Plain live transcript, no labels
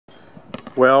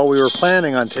Well, we were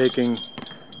planning on taking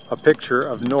a picture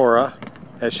of Nora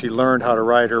as she learned how to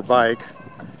ride her bike,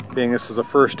 being this is the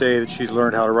first day that she's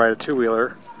learned how to ride a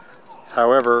two-wheeler.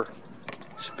 However,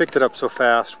 she picked it up so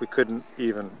fast we couldn't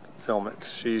even film it.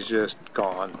 She's just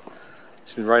gone.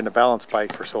 She's been riding a balance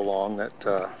bike for so long that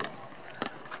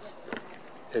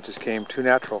it just came too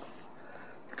natural.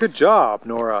 Good job,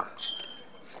 Nora.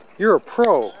 You're a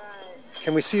pro.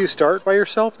 Can we see you start by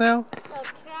yourself now? I'll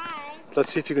try.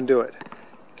 Let's see if you can do it.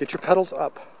 Get your pedals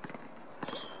up.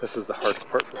 This is the hardest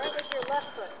part for her. Start with your left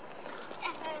foot.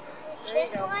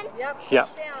 This one? Yep. Push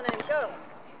Yep. down and go.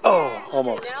 Oh, Okay,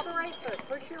 almost. now the right foot.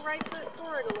 Push your right foot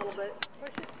forward a little bit.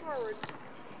 Push it forward.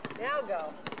 Now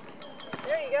go.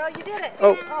 There you go. You did it.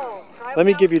 Oh, try let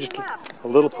me without give you the just left. a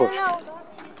little push. No,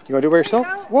 You want to do it by yourself?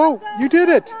 There you go. Whoa, Let go. you did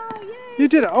it. Let go. Yay. You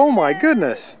did it. Oh my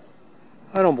goodness.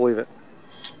 I don't believe it.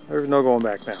 There's no going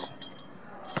back now.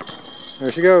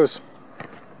 There she goes.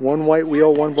 One white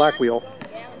wheel, one black wheel.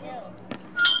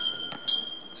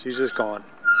 She's just gone.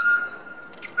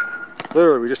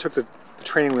 Literally, we just took the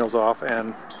training wheels off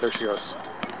and there she goes.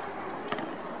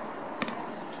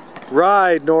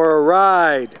 Ride, Nora,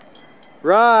 ride.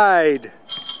 Ride.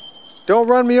 Don't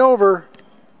run me over.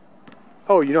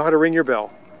 Oh, you know how to ring your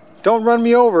bell. Don't run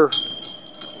me over.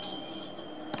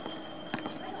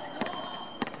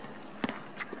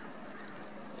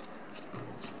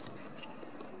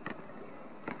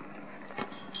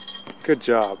 Good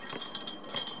job.